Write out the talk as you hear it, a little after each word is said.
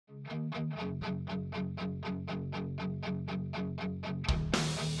I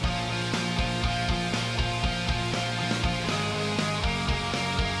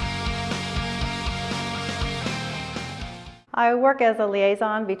work as a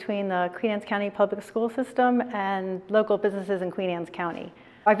liaison between the Queen Anne's County Public School System and local businesses in Queen Anne's County.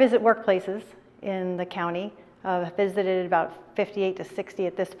 I visit workplaces in the county. I've visited about 58 to 60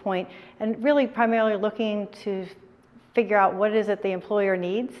 at this point, and really primarily looking to figure out what is it the employer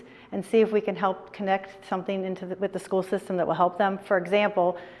needs and see if we can help connect something with the school system that will help them. For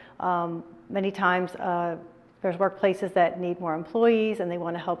example, many times there's workplaces that need more employees and they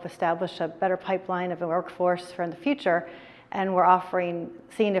want to help establish a better pipeline of a workforce for in the future. And we're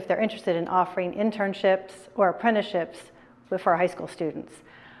seeing if they're interested in offering internships or apprenticeships for our high school students.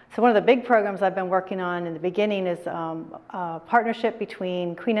 So one of the big programs I've been working on in the beginning is a partnership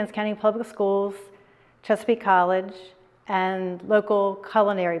between Queen Anne's County Public Schools, Chesapeake College, and local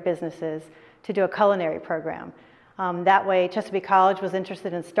culinary businesses to do a culinary program. That way, Chesapeake College was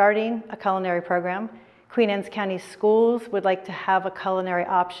interested in starting a culinary program. Queen Anne's County Schools would like to have a culinary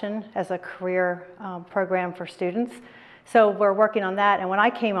option as a career program for students. So we're working on that, and when I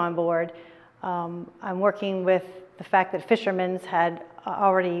came on board, I'm working with the fact that Fisherman's had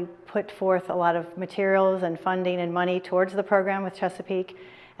already put forth a lot of materials and funding and money towards the program with Chesapeake,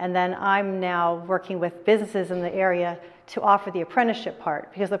 and then I'm now working with businesses in the area to offer the apprenticeship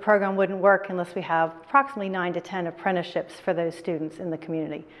part, because the program wouldn't work unless we have approximately 9 to 10 apprenticeships for those students in the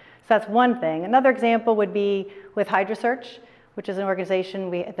community. So that's one thing. Another example would be with HydroSearch, which is an organization,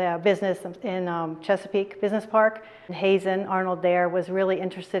 the business in Chesapeake Business Park. And Hazen Arnold there was really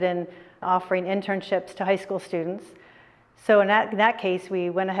interested in offering internships to high school students. So in that case, we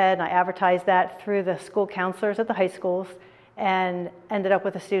went ahead and I advertised that through the school counselors at the high schools and ended up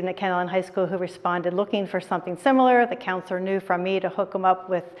with a student at Ken Island High School who responded looking for something similar. The counselor knew from me to hook them up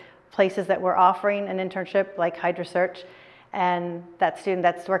with places that were offering an internship like HydroSearch, and that student,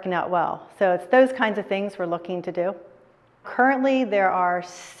 that's working out well. So it's those kinds of things we're looking to do. Currently, there are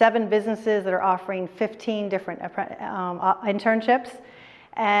 7 businesses that are offering 15 different internships,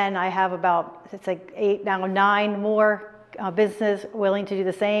 and I have about, it's like 8, now 9 more businesses willing to do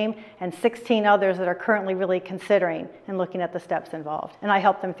the same, and 16 others that are currently really considering and looking at the steps involved. And I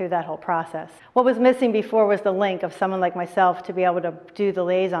help them through that whole process. What was missing before was the link of someone like myself to be able to do the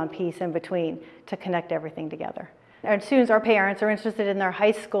liaison piece in between to connect everything together. And students or parents are interested in their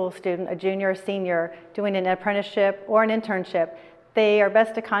high school student, a junior or senior, doing an apprenticeship or an internship, they are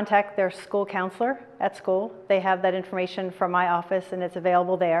best to contact their school counselor at school. They have that information from my office and it's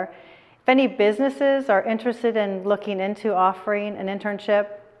available there. If any businesses are interested in looking into offering an internship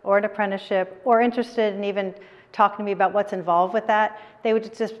or an apprenticeship or interested in even talking to me about what's involved with that, they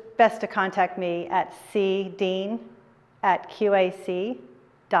would just best to contact me at cdean@qac.org.